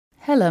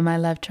Hello, my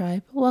love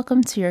tribe.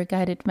 Welcome to your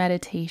guided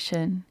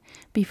meditation.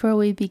 Before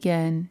we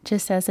begin,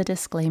 just as a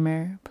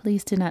disclaimer,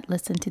 please do not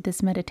listen to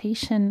this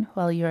meditation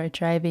while you are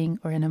driving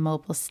or in a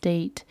mobile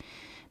state.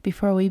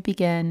 Before we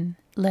begin,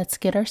 let's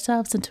get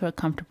ourselves into a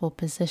comfortable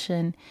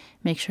position,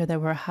 make sure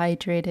that we're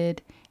hydrated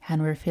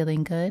and we're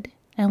feeling good,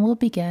 and we'll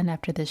begin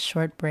after this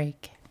short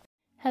break.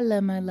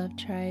 Hello, my love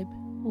tribe.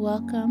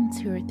 Welcome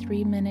to your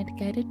 3-minute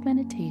guided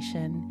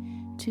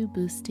meditation to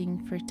boosting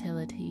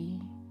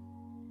fertility.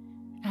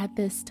 At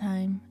this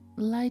time,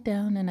 lie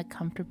down in a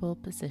comfortable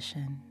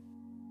position.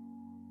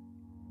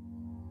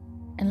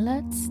 And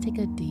let's take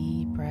a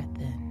deep breath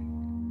in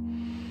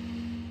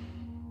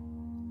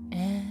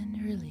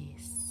and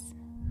release.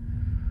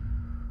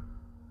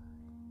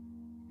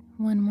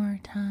 One more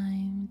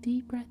time,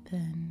 deep breath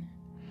in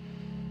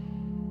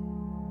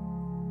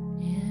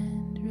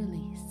and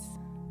release.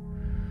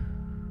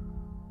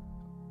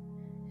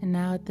 And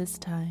now at this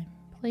time,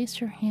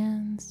 place your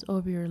hands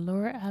over your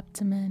lower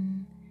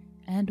abdomen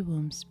and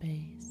womb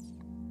space,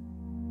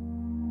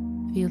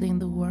 feeling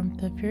the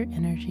warmth of your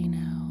energy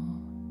now.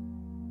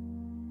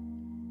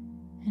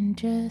 And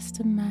just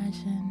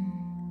imagine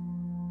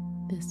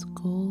this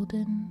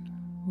golden,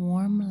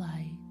 warm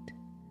light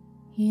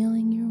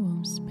healing your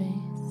womb space.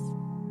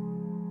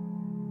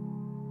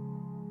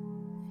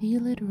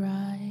 Feel it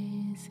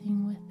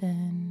rising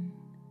within,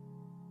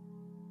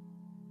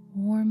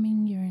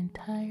 warming your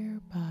entire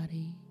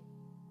body.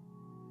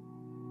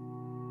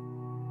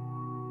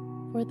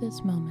 For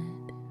this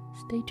moment,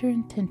 state your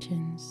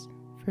intentions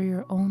for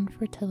your own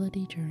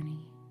fertility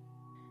journey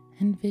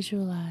and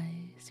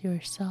visualize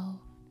yourself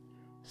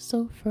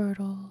so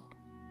fertile,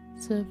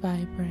 so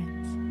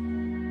vibrant,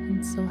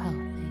 and so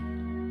healthy.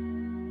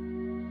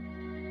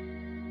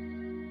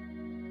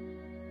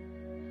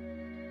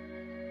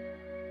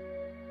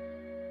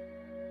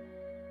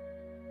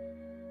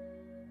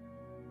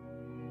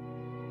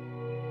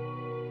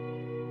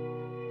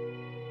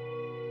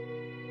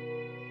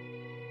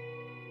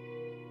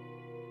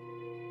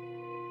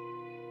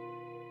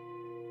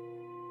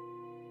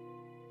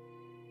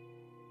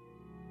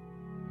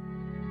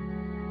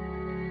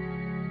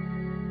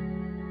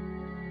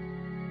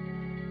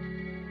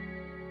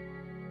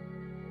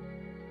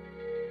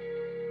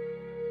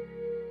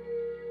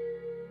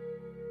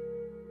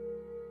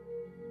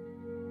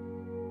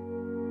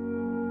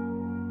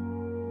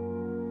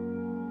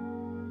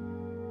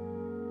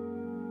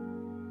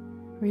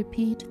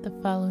 Repeat the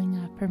following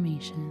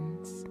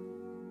affirmations.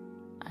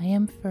 I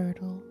am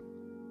fertile.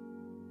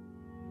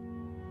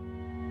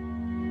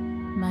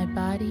 My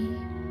body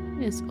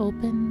is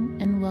open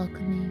and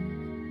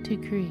welcoming to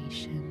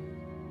creation.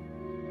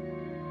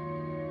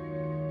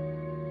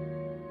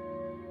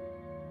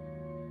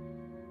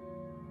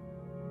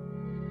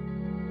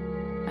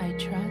 I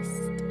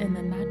trust in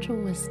the natural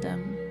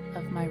wisdom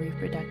of my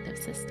reproductive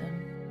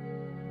system.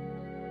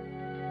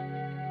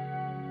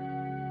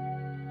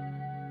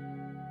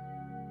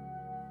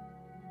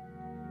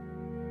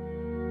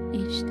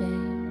 Each day,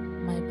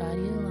 my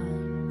body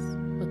aligns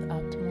with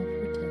optimal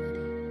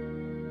fertility.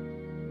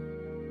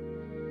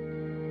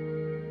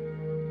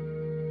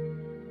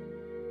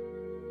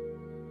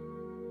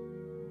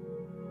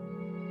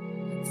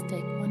 Let's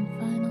take one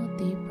final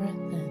deep breath